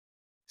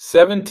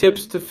7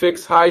 tips to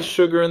fix high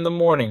sugar in the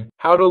morning.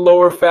 How to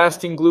lower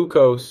fasting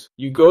glucose.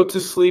 You go to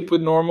sleep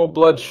with normal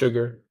blood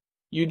sugar.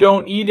 You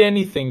don't eat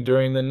anything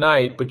during the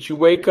night, but you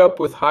wake up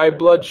with high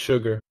blood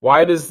sugar.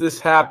 Why does this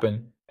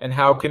happen? And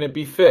how can it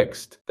be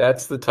fixed?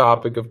 That's the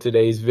topic of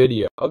today's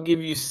video. I'll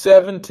give you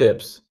 7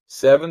 tips,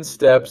 7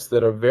 steps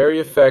that are very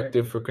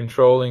effective for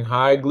controlling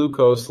high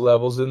glucose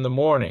levels in the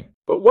morning.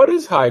 But what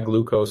is high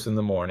glucose in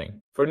the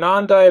morning? For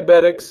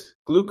non-diabetics,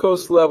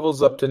 glucose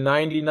levels up to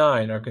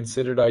 99 are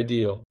considered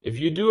ideal. If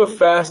you do a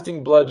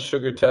fasting blood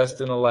sugar test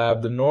in a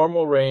lab, the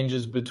normal range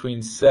is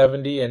between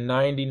 70 and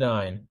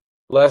 99.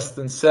 Less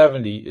than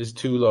 70 is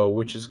too low,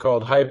 which is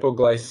called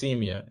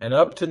hypoglycemia, and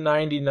up to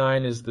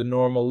 99 is the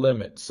normal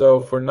limit. So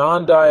for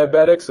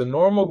non-diabetics, a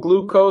normal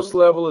glucose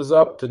level is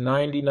up to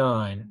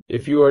 99.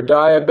 If you are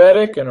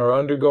diabetic and are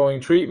undergoing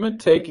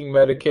treatment, taking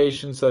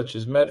medications such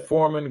as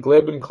metformin,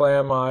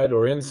 glibenclamide,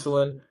 or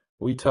insulin,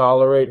 we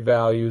tolerate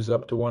values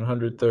up to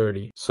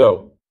 130.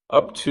 So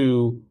up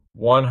to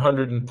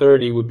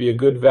 130 would be a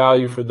good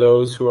value for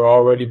those who are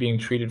already being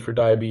treated for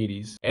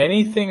diabetes.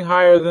 Anything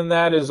higher than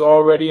that is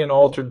already an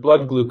altered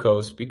blood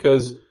glucose,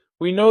 because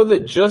we know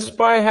that just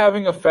by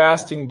having a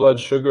fasting blood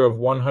sugar of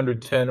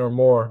 110 or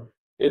more,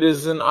 it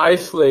is an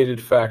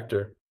isolated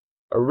factor,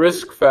 a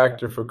risk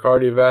factor for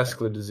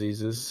cardiovascular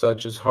diseases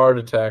such as heart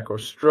attack or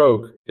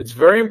stroke. It's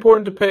very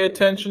important to pay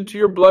attention to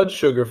your blood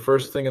sugar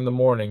first thing in the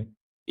morning,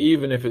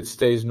 even if it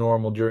stays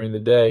normal during the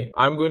day.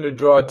 I'm going to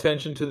draw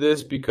attention to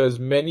this because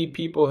many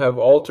people have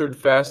altered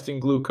fasting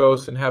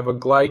glucose and have a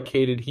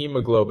glycated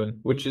hemoglobin,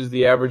 which is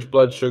the average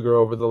blood sugar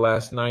over the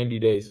last 90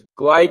 days.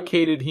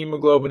 Glycated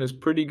hemoglobin is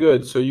pretty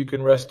good, so you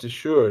can rest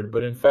assured,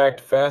 but in fact,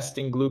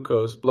 fasting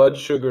glucose, blood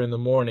sugar in the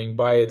morning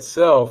by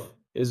itself,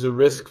 is a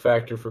risk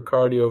factor for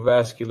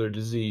cardiovascular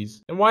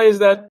disease. And why is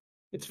that?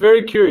 It's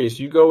very curious.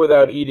 You go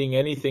without eating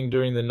anything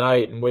during the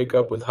night and wake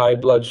up with high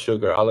blood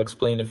sugar. I'll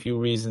explain a few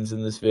reasons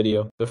in this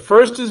video. The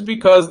first is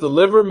because the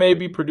liver may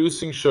be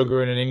producing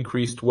sugar in an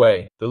increased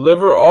way. The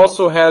liver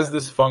also has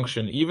this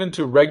function, even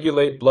to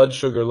regulate blood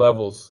sugar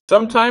levels.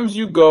 Sometimes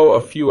you go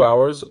a few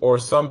hours, or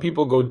some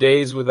people go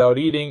days without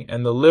eating,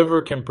 and the liver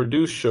can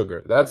produce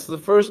sugar. That's the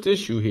first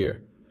issue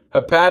here.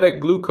 Hepatic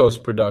glucose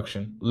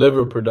production,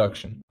 liver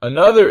production.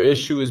 Another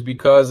issue is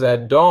because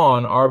at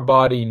dawn, our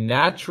body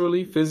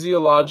naturally,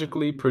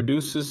 physiologically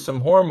produces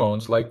some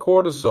hormones like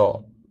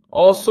cortisol,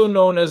 also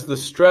known as the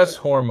stress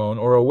hormone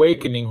or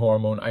awakening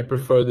hormone. I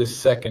prefer this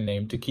second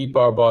name to keep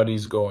our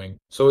bodies going.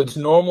 So it's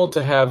normal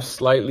to have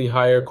slightly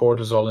higher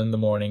cortisol in the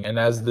morning, and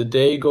as the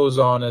day goes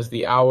on, as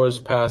the hours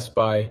pass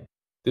by,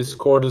 this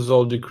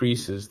cortisol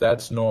decreases.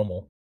 That's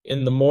normal.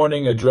 In the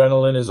morning,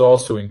 adrenaline is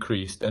also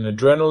increased, and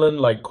adrenaline,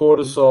 like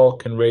cortisol,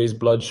 can raise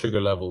blood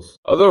sugar levels.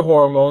 Other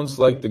hormones,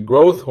 like the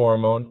growth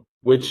hormone,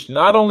 which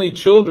not only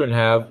children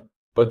have,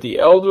 but the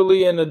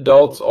elderly and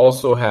adults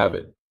also have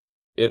it.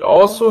 It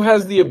also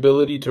has the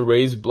ability to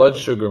raise blood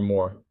sugar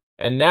more,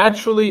 and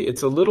naturally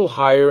it's a little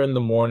higher in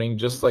the morning,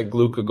 just like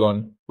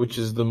glucagon, which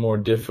is the more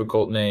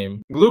difficult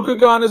name.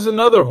 Glucagon is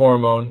another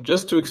hormone,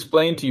 just to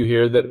explain to you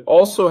here, that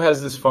also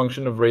has this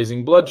function of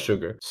raising blood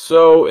sugar.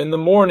 So in the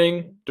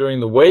morning, during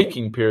the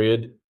waking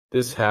period,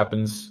 this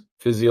happens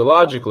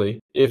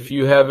physiologically. If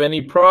you have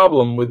any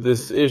problem with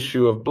this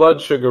issue of blood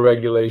sugar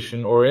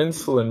regulation or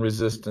insulin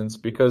resistance,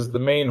 because the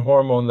main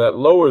hormone that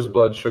lowers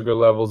blood sugar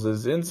levels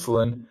is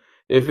insulin,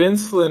 if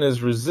insulin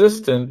is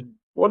resistant,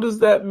 what does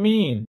that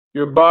mean?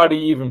 Your body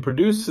even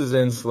produces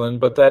insulin,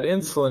 but that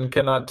insulin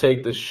cannot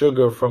take the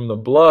sugar from the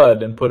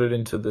blood and put it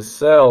into the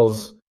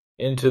cells,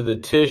 into the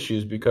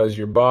tissues, because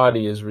your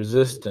body is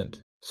resistant.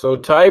 So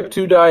type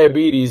 2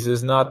 diabetes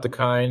is not the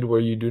kind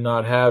where you do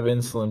not have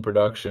insulin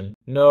production.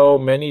 No,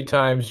 many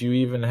times you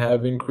even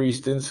have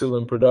increased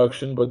insulin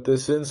production, but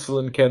this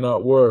insulin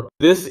cannot work.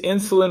 This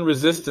insulin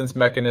resistance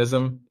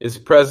mechanism is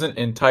present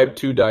in type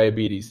 2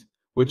 diabetes,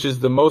 which is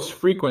the most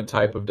frequent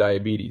type of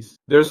diabetes.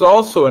 There's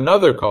also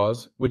another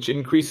cause, which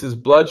increases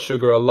blood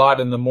sugar a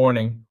lot in the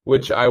morning,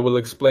 which I will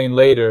explain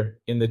later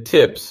in the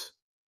tips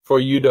for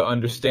you to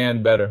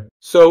understand better.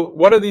 So,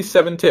 what are these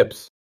 7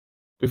 tips?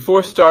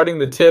 Before starting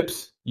the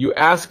tips, you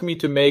ask me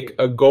to make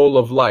a goal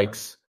of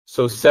likes.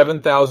 So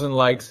 7,000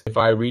 likes. If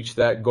I reach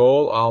that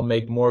goal, I'll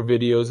make more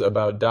videos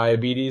about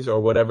diabetes or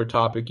whatever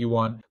topic you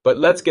want. But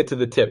let's get to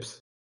the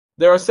tips.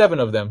 There are 7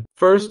 of them.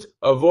 First,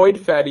 avoid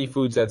fatty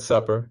foods at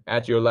supper,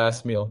 at your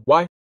last meal.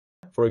 Why?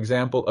 For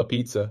example, a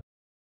pizza.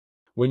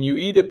 When you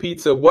eat a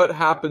pizza, what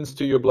happens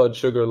to your blood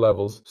sugar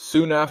levels?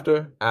 Soon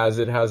after, as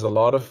it has a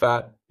lot of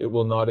fat, it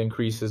will not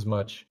increase as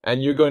much.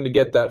 And you're going to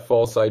get that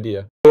false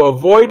idea. So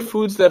avoid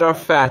foods that are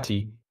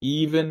fatty,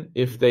 even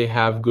if they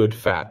have good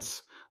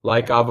fats,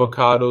 like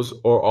avocados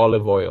or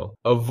olive oil.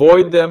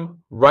 Avoid them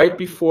right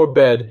before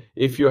bed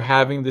if you're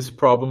having this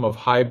problem of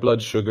high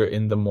blood sugar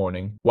in the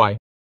morning. Why?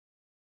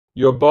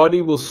 Your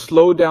body will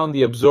slow down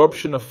the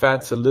absorption of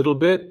fats a little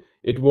bit.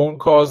 It won't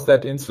cause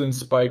that insulin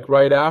spike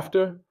right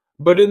after,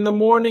 but in the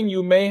morning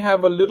you may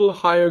have a little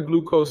higher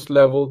glucose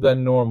level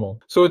than normal.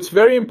 So it's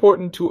very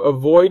important to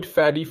avoid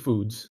fatty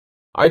foods.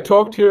 I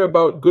talked here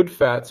about good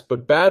fats,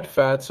 but bad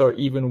fats are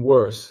even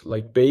worse,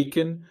 like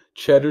bacon,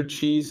 cheddar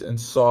cheese, and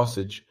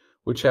sausage,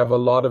 which have a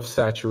lot of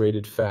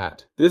saturated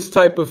fat. This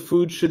type of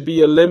food should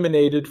be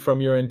eliminated from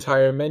your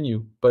entire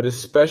menu, but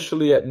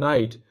especially at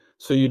night,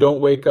 so you don't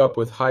wake up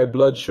with high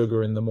blood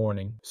sugar in the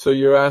morning. So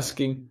you're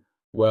asking,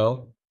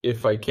 well,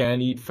 if I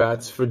can't eat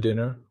fats for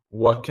dinner,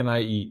 what can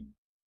I eat?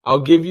 I'll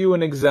give you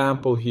an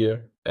example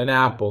here, an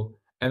apple,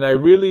 and I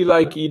really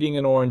like eating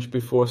an orange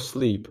before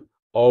sleep,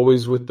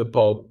 always with the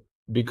pulp,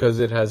 because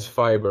it has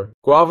fiber.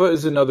 Guava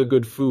is another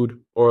good food,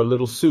 or a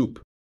little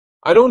soup.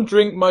 I don't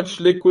drink much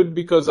liquid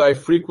because I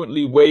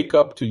frequently wake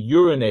up to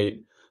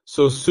urinate,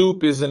 so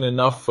soup isn't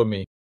enough for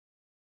me.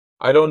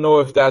 I don't know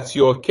if that's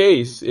your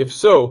case. If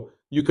so,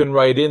 you can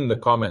write in the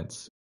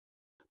comments.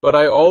 But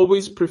I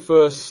always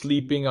prefer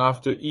sleeping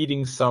after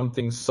eating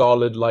something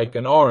solid like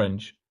an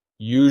orange,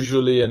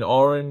 usually an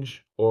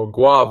orange or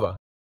guava.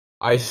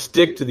 I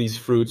stick to these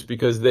fruits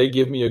because they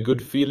give me a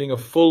good feeling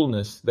of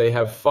fullness, they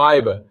have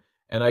fiber,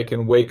 and I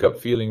can wake up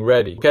feeling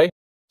ready, okay?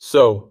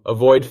 So,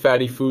 avoid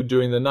fatty food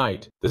during the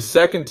night. The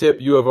second tip,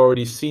 you have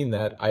already seen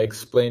that. I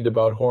explained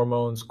about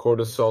hormones,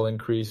 cortisol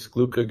increase,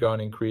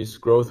 glucagon increase,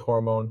 growth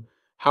hormone.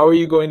 How are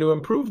you going to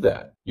improve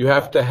that? You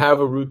have to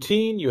have a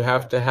routine, you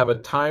have to have a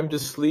time to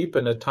sleep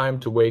and a time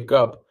to wake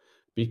up,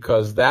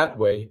 because that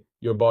way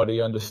your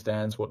body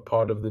understands what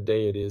part of the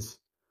day it is.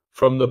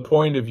 From the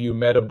point of view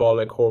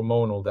metabolic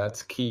hormonal,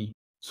 that's key.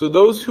 So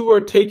those who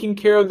are taking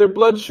care of their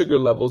blood sugar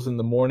levels in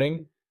the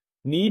morning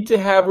need to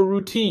have a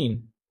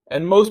routine,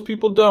 and most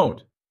people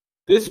don't.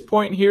 This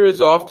point here is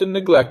often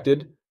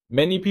neglected.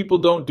 Many people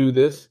don't do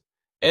this,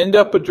 end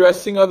up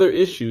addressing other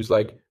issues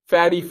like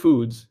fatty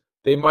foods.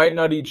 They might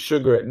not eat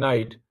sugar at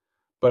night,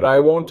 but I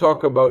won't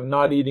talk about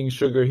not eating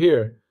sugar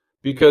here,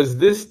 because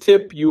this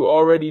tip you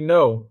already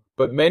know,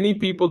 but many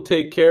people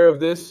take care of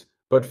this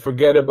but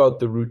forget about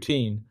the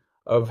routine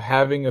of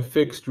having a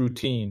fixed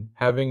routine,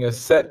 having a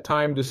set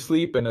time to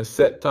sleep and a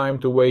set time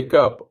to wake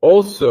up.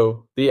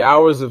 Also, the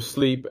hours of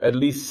sleep, at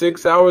least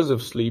 6 hours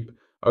of sleep,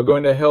 are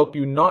going to help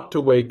you not to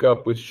wake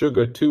up with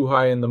sugar too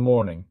high in the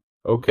morning,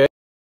 okay?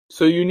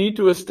 So you need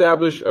to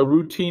establish a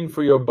routine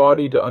for your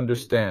body to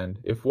understand.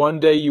 If one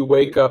day you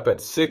wake up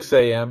at 6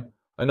 a.m.,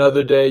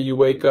 another day you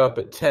wake up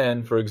at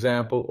 10, for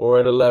example, or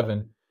at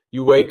 11,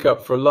 you wake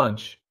up for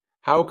lunch.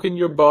 How can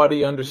your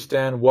body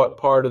understand what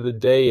part of the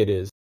day it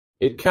is?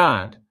 It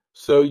can't.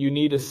 So you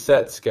need a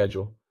set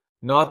schedule.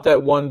 Not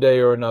that one day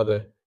or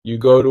another you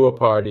go to a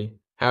party,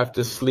 have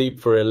to sleep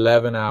for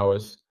 11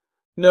 hours.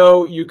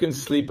 No, you can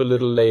sleep a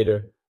little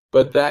later,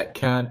 but that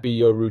can't be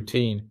your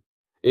routine.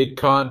 It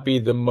can't be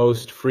the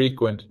most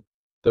frequent.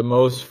 The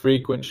most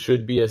frequent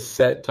should be a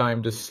set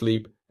time to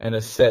sleep and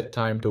a set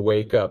time to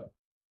wake up.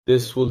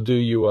 This will do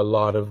you a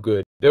lot of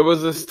good. There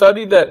was a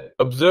study that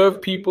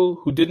observed people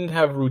who didn't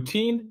have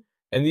routine,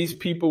 and these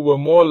people were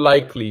more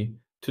likely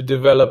to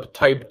develop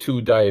type 2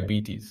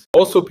 diabetes.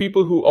 Also,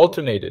 people who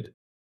alternated.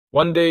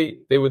 One day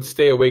they would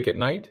stay awake at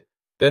night,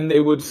 then they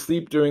would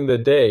sleep during the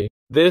day.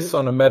 This,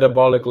 on a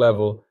metabolic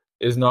level,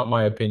 is not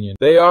my opinion.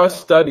 There are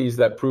studies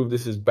that prove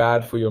this is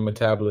bad for your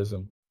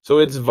metabolism. So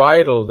it's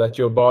vital that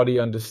your body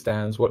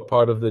understands what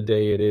part of the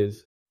day it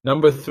is.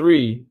 Number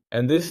 3,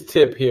 and this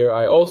tip here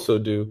I also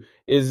do,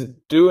 is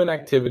do an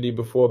activity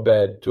before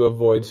bed to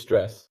avoid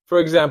stress. For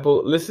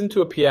example, listen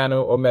to a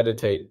piano or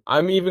meditate.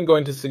 I'm even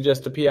going to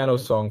suggest a piano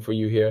song for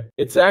you here.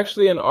 It's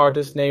actually an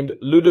artist named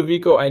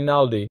Ludovico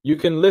Einaudi. You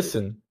can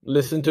listen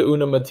to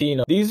Una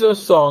Mattina. These are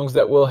songs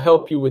that will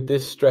help you with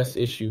this stress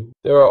issue.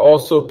 There are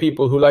also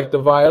people who like the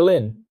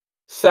violin,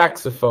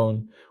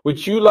 saxophone,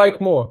 which you like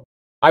more.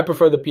 I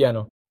prefer the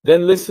piano.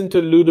 Then listen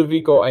to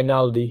Ludovico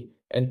Einaudi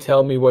and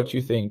tell me what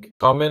you think.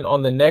 Comment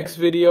on the next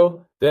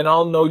video, then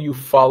I'll know you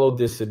followed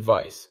this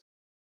advice.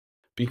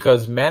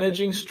 Because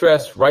managing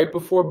stress right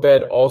before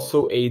bed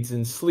also aids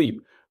in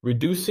sleep,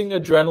 reducing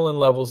adrenaline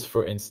levels,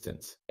 for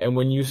instance. And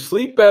when you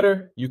sleep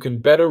better, you can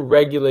better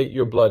regulate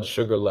your blood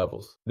sugar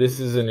levels. This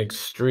is an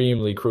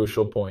extremely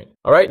crucial point.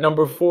 All right,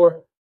 number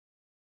 4.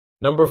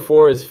 Number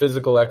 4 is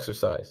physical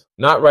exercise.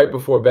 Not right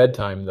before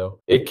bedtime,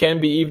 though. It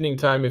can be evening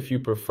time if you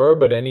prefer,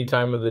 but any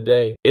time of the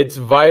day. It's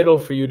vital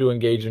for you to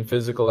engage in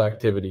physical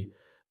activity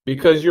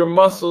because your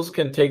muscles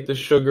can take the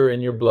sugar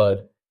in your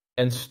blood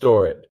and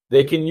store it.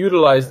 They can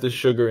utilize the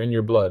sugar in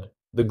your blood,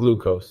 the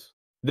glucose.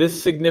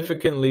 This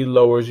significantly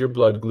lowers your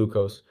blood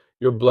glucose,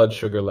 your blood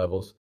sugar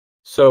levels.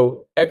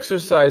 So,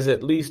 exercise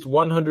at least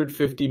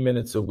 150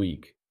 minutes a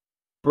week,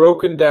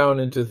 broken down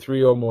into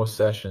 3 or more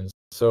sessions.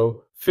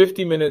 So,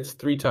 50 minutes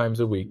 3 times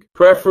a week.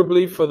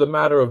 Preferably for the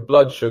matter of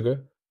blood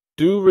sugar,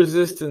 do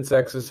resistance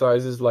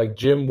exercises like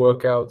gym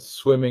workouts,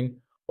 swimming,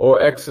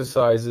 or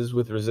exercises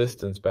with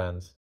resistance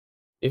bands.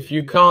 If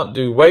you can't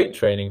do weight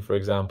training, for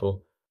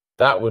example,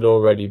 that would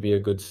already be a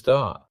good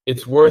start.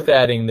 It's worth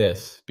adding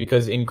this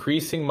because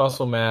increasing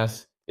muscle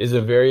mass is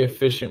a very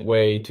efficient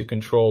way to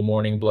control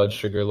morning blood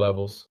sugar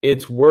levels.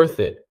 It's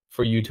worth it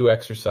for you to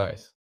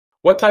exercise.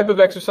 What type of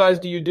exercise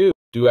do you do?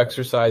 Do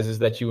exercises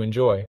that you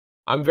enjoy.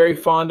 I'm very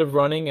fond of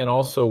running and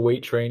also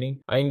weight training.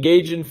 I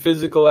engage in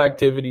physical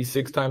activity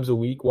 6 times a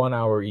week, 1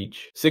 hour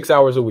each. 6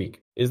 hours a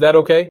week. Is that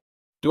okay?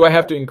 Do I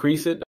have to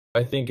increase it?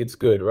 I think it's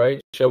good,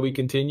 right? Shall we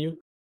continue?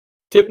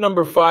 Tip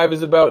number 5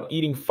 is about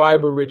eating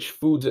fiber-rich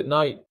foods at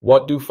night.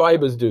 What do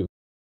fibers do?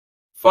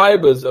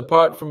 Fibers,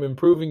 apart from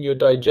improving your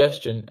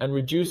digestion and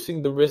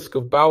reducing the risk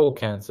of bowel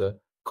cancer,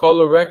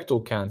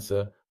 colorectal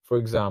cancer, for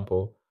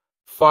example,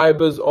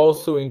 fibers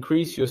also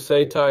increase your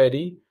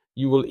satiety.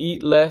 You will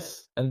eat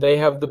less, and they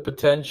have the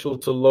potential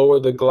to lower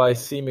the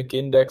glycemic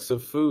index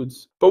of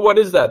foods. But what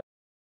is that?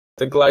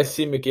 The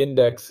glycemic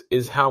index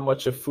is how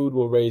much a food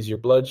will raise your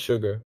blood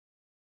sugar.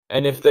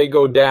 And if they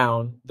go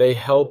down, they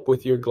help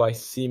with your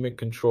glycemic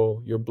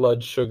control, your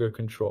blood sugar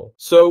control.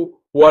 So,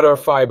 what are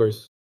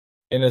fibers?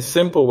 In a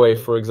simple way,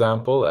 for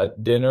example,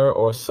 at dinner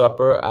or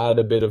supper, add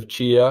a bit of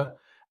chia,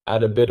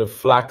 add a bit of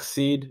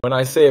flaxseed. When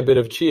I say a bit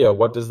of chia,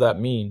 what does that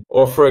mean?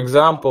 Or for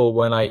example,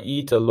 when I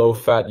eat a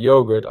low-fat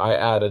yogurt, I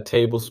add a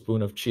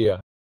tablespoon of chia.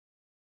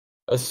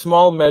 A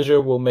small measure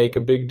will make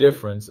a big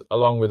difference,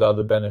 along with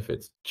other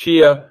benefits.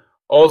 Chia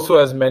also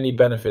has many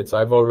benefits.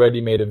 I've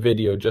already made a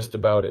video just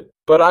about it.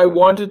 But I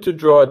wanted to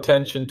draw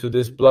attention to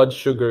this blood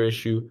sugar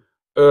issue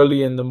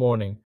early in the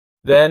morning.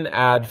 Then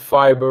add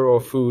fiber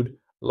or food,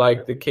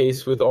 like the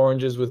case with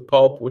oranges with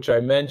pulp, which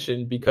I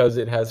mentioned because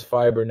it has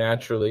fiber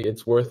naturally.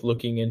 It's worth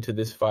looking into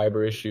this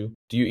fiber issue.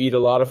 Do you eat a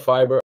lot of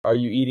fiber? Are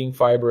you eating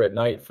fiber at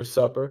night for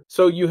supper?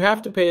 So you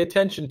have to pay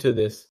attention to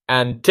this.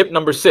 And tip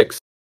number 6.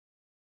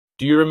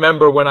 Do you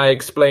remember when I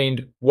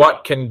explained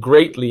what can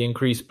greatly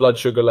increase blood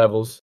sugar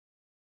levels?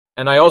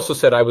 And I also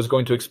said I was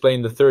going to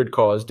explain the third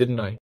cause, didn't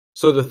I?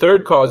 So the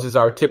third cause is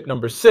our tip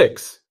number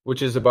 6,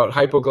 which is about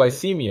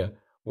hypoglycemia,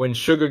 when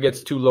sugar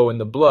gets too low in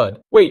the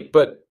blood. Wait,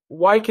 but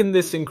why can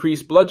this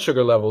increase blood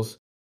sugar levels?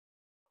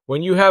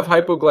 When you have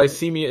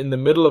hypoglycemia in the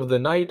middle of the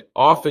night,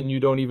 often you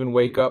don't even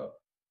wake up.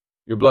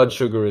 Your blood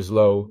sugar is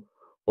low,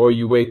 or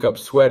you wake up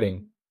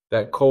sweating,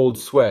 that cold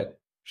sweat,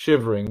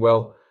 shivering.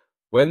 Well,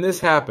 when this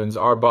happens,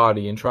 our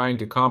body, in trying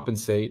to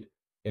compensate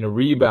in a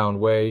rebound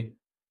way,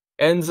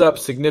 ends up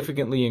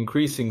significantly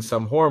increasing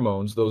some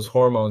hormones, those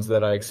hormones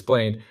that I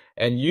explained,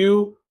 and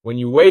when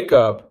you wake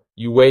up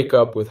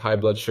with high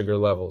blood sugar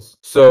levels.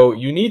 So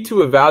you need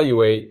to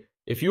evaluate,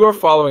 if you are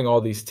following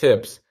all these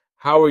tips,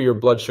 how are your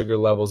blood sugar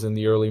levels in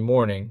the early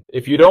morning?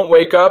 If you don't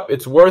wake up,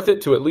 it's worth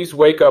it to at least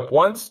wake up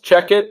once,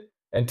 check it,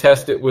 and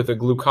test it with a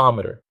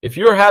glucometer. If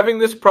you're having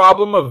this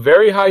problem of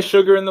very high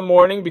sugar in the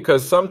morning,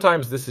 because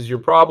sometimes this is your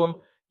problem,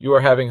 you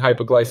are having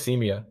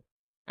hypoglycemia.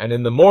 And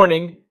in the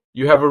morning,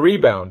 you have a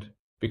rebound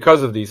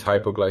because of these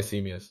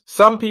hypoglycemias.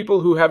 Some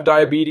people who have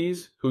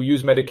diabetes, who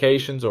use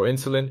medications or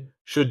insulin,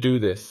 should do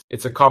this.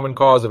 It's a common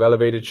cause of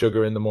elevated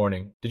sugar in the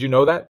morning. Did you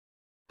know that?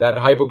 That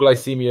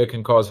hypoglycemia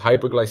can cause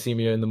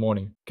hyperglycemia in the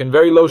morning. Can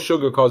very low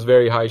sugar cause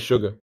very high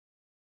sugar?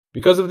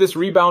 Because of this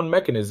rebound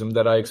mechanism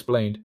that I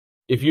explained.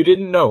 If you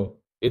didn't know,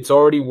 it's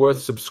already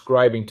worth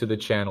subscribing to the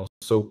channel.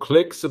 So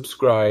click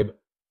subscribe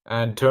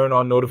and turn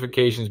on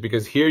notifications,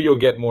 because here you'll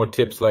get more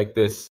tips like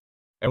this.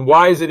 And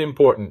why is it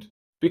important?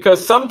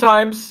 Because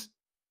sometimes,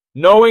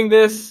 knowing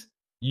this,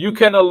 you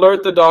can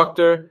alert the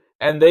doctor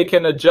and they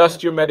can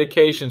adjust your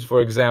medications,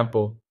 for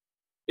example.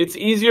 It's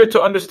easier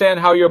to understand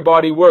how your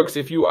body works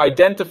if you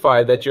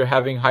identify that you're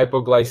having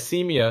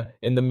hypoglycemia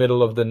in the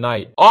middle of the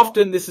night.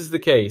 Often this is the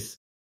case.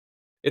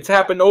 It's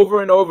happened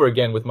over and over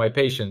again with my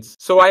patients.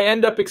 So I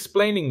end up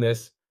explaining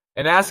this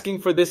and asking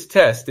for this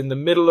test in the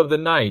middle of the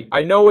night.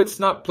 I know it's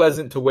not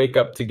pleasant to wake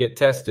up to get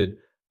tested.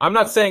 I'm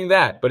not saying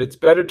that, but it's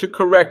better to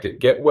correct it,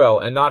 get well,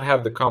 and not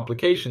have the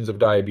complications of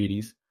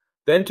diabetes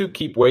than to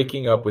keep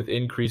waking up with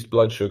increased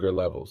blood sugar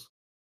levels.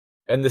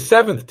 And the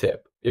 7th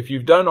tip, if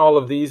you've done all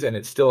of these and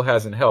it still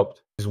hasn't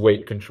helped, is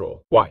weight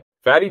control. Why?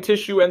 Fatty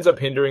tissue ends up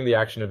hindering the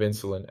action of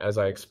insulin, as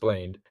I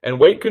explained, and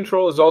weight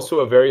control is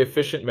also a very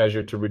efficient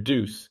measure to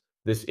reduce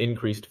this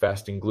increased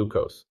fasting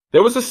glucose.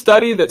 There was a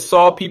study that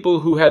saw people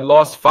who had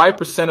lost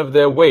 5% of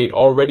their weight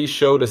already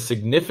showed a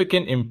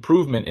significant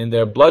improvement in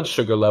their blood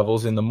sugar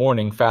levels in the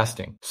morning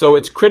fasting. So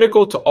it's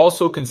critical to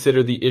also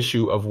consider the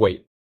issue of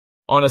weight.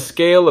 On a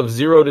scale of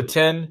 0 to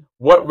 10,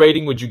 what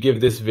rating would you give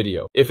this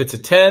video? If it's a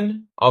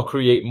 10, I'll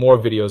create more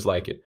videos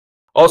like it.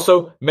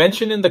 Also,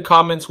 mention in the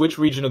comments which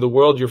region of the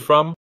world you're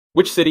from,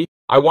 which city.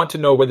 I want to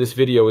know where this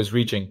video is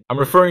reaching. I'm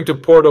referring to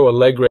Porto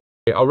Alegre.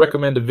 I'll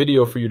recommend a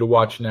video for you to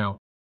watch now.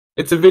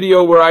 It's a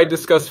video where I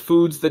discuss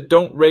foods that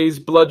don't raise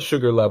blood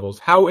sugar levels.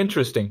 How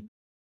interesting.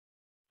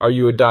 Are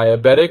you a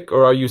diabetic,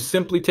 or are you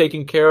simply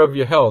taking care of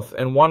your health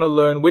and want to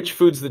learn which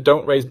foods that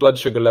don't raise blood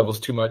sugar levels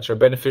too much are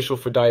beneficial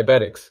for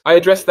diabetics? I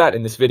address that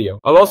in this video.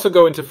 I'll also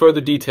go into further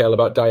detail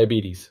about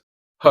diabetes.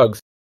 Hugs.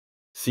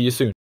 See you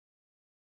soon.